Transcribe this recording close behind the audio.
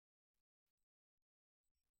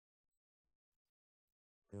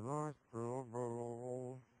I'm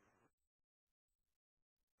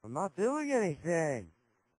not doing anything.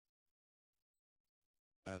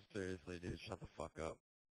 Seriously, dude, shut the fuck up.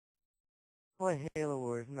 Play Halo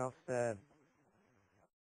Wars, enough said.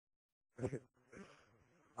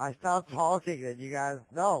 I stopped talking and you guys,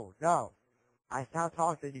 no. I stopped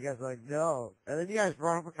talking and you guys were like, no. And then you guys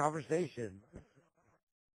brought up a conversation.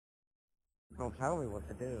 Don't tell me what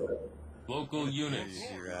to do. Local units.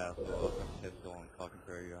 You your asshole. I'm pistol and fucking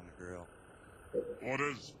throw you on the grill.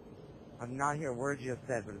 Orders. I'm not hearing words you just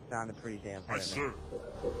said, but it sounded pretty damn I funny. serve.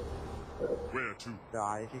 Where to?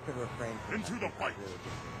 God, if you could refrain from Into the fight.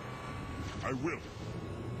 I will.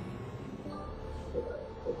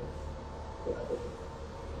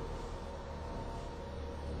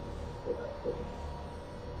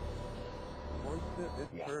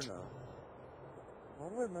 It's Turner. Why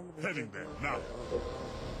do I remember this? Heading there, now.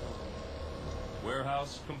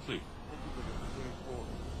 Warehouse complete.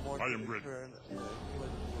 I am ready.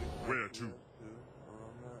 Where to?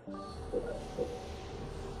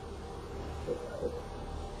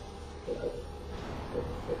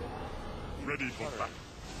 Ready for battle.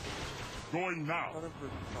 Going now.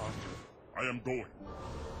 I am going.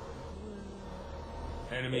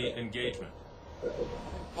 Enemy engagement. It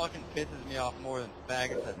fucking pisses me off more than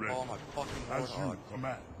faggots that call my fucking As you warthog.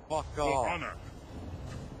 command. Fuck For off. honor.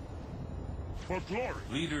 For glory.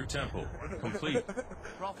 Leader temple complete.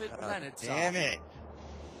 Prophet planet Damn it.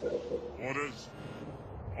 Orders.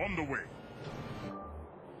 On the way.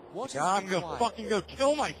 What is God, I'm gonna required? fucking go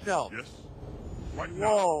kill myself. Yes. Right now.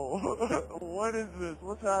 Whoa! What is this?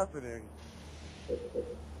 What's happening?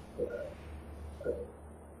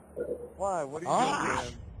 Why? What are you doing, man?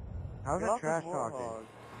 How's that trash talking?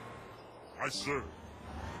 I serve.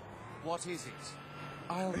 What is it?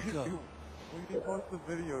 I'll go. When you post the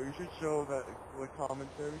video, you should show that the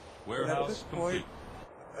commentary. Warehouse complete.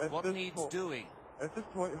 What needs doing? At this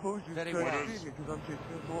point, Hoju Very started well. cheating because I'm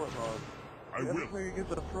chasing his warthog. I That's will. where he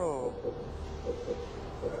gets a pro.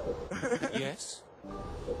 Yes?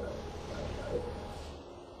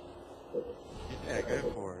 Yeah, go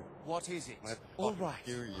for it. What is it? Let's All fucking right.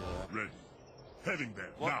 screw you. Ready. Heading there,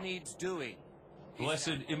 What now. needs doing?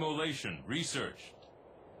 Blessed immolation researched.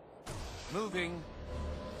 Moving.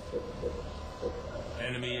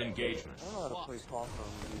 Enemy engagement. I don't know how to What? play pop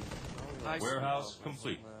on I these. Warehouse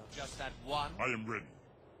complete. Just that one? I am ready.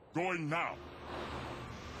 Going now.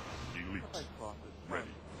 Elite. Ready.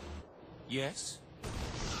 Yes?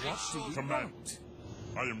 What do you Command. want?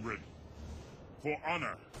 I am ready. For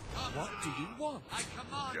honor. What do you want?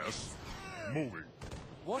 Yes. Moving.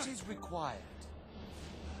 What is required?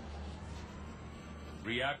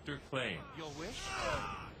 Reactor claim. Your wish?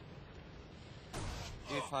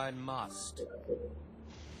 If I must.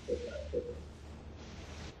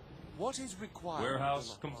 What is required?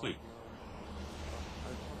 Warehouse complete.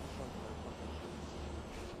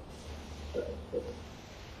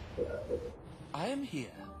 I am here.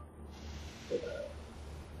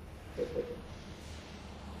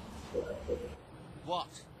 What?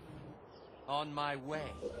 On my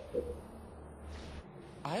way.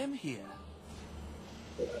 I am here.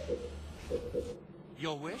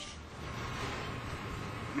 Your wish?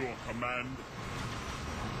 Your command.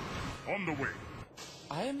 On the way.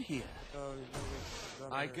 I am here.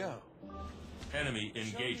 I go. Enemy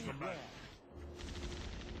engagement.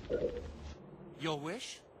 Your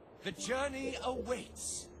wish? The journey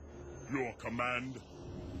awaits. Your command.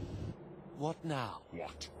 What now?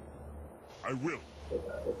 What? I will.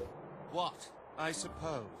 What, I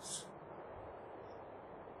suppose.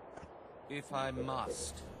 If I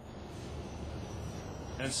must.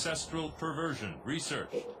 Ancestral perversion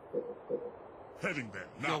researched. Heading there,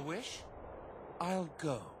 Your now. wish? I'll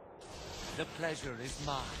go. The pleasure is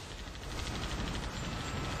mine.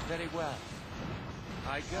 Very well.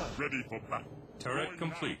 I go. Ready for battle. Turret Going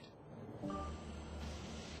complete.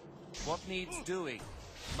 What needs doing?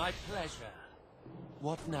 My pleasure.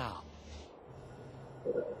 What now?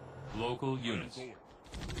 Local now. units. Going.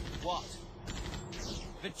 What?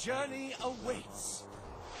 The journey awaits.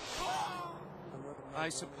 I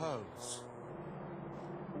suppose.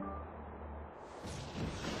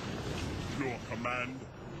 Your command.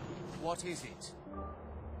 What is it?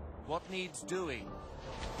 What needs doing?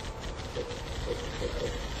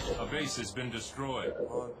 A base has been destroyed.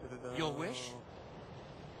 Your wish?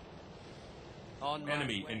 On my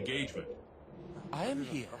Enemy way. engagement. I am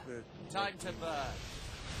here. Time to burn.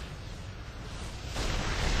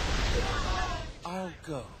 I'll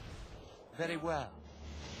go. Very well.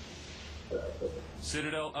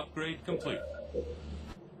 Citadel upgrade complete.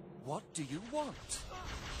 What do you want?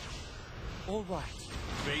 All right.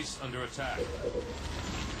 Base under attack.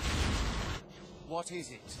 What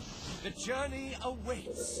is it? The journey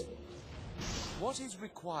awaits. What is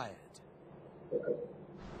required?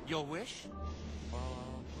 Your wish?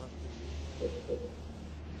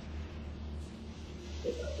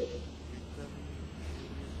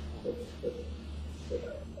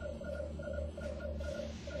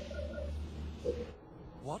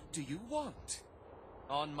 What do you want?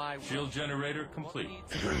 On my way. Shield generator complete.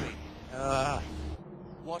 What needs doing?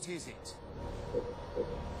 What is it?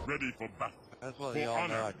 Ready for battle. That's what For you all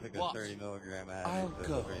know. honor. I took a What? 30 milligram I'll ad.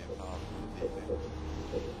 go.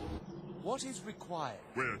 What is required?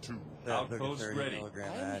 Where to? I took a Outpost 30 ready.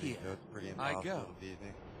 milligram I'm ad, here. so it's pretty I impossible go. to beat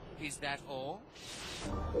me. Is that all?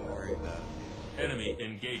 Don't worry about it. Enemy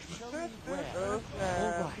engagement. Show me where. Oh, All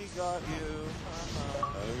snap, right. he got you.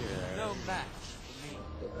 Oh yeah. No match for me.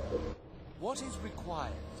 What is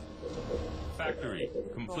required? Factory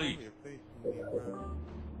complete.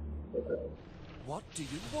 What do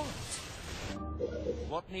you want?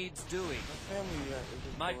 What needs doing?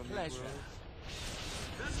 My pleasure.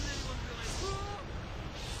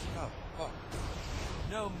 Oh, fuck.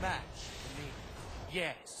 No match for me.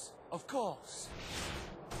 Yes, of course.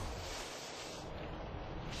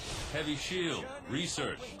 Heavy shield. Journey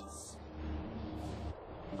Research. awaits.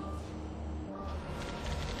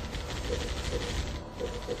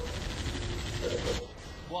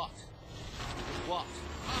 What? What?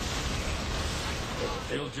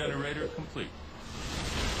 Shield generator complete.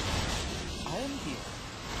 I am here.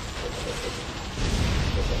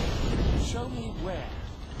 Show me where,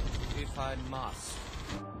 if I must.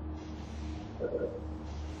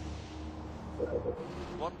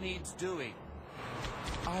 What needs doing?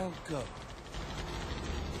 I'll go.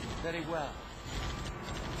 Very well.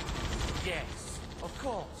 Yes, of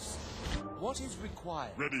course. What is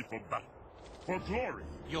required? Ready for battle. For glory.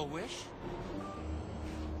 Your wish?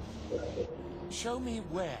 Show me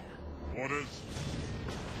where. Orders.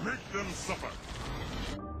 Make them suffer.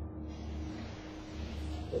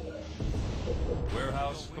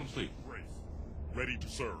 Warehouse complete. Wraith. Ready to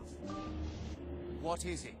serve. What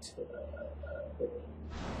is it?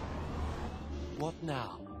 What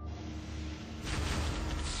now?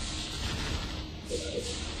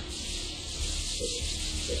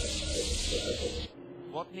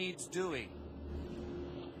 What needs doing?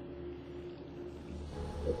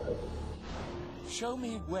 Show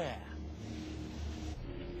me where.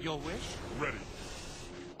 Your wish? Ready.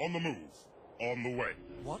 On the move. On the way.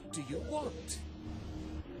 What do you want?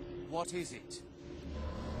 What is it?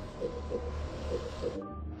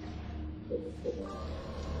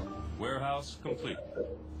 Warehouse complete.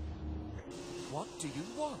 What do you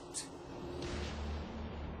want?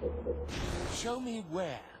 Show me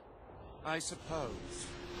where. I suppose.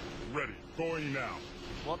 Ready. Going now.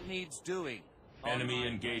 What needs doing? Enemy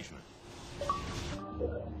engagement.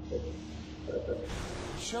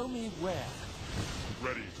 Show me where.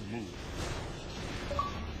 Ready to move.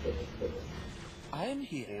 I am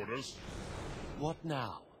here. Orders. What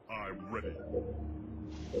now? I'm ready.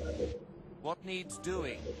 What needs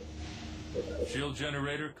doing? Shield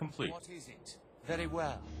generator complete. What is it? Very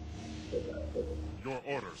well. Your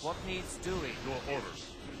orders. What needs doing? Your orders.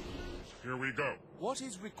 Here we go. What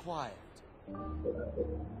is required?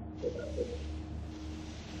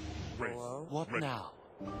 Wraith. Hello? What Ready. now?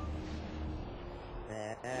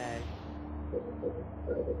 Hey.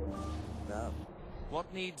 No.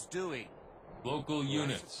 What needs doing? Local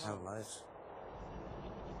units. How nice.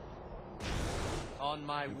 On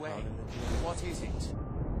my way. What is it?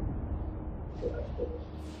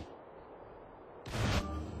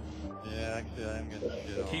 Yeah, actually, I'm gonna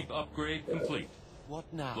shit on. Keep upgrade complete. What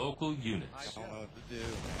now? Local I units. don't know what to do, man.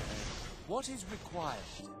 What is required?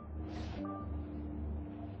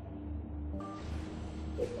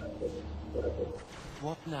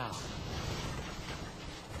 What now?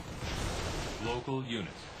 Local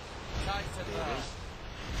units. Time to burn.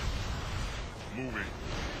 Moving.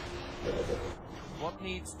 What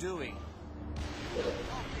needs doing?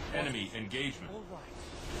 Enemy engagement. All right.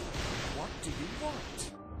 What do you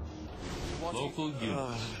want? What Local is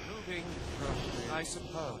units. moving? I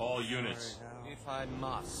suppose. All units. If I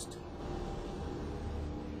must.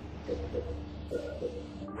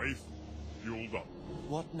 Wraith. Fueled up.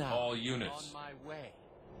 What now? All units. On my way.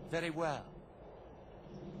 Very well.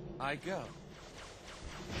 I go.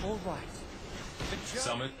 All right. The journey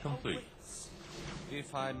Summit complete. awaits.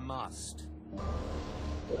 If I must.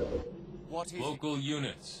 What is Local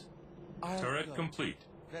units. it? I'll Turret go. complete.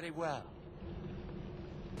 Very well.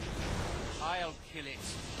 I'll kill it.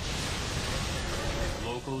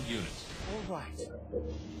 Local units. All right.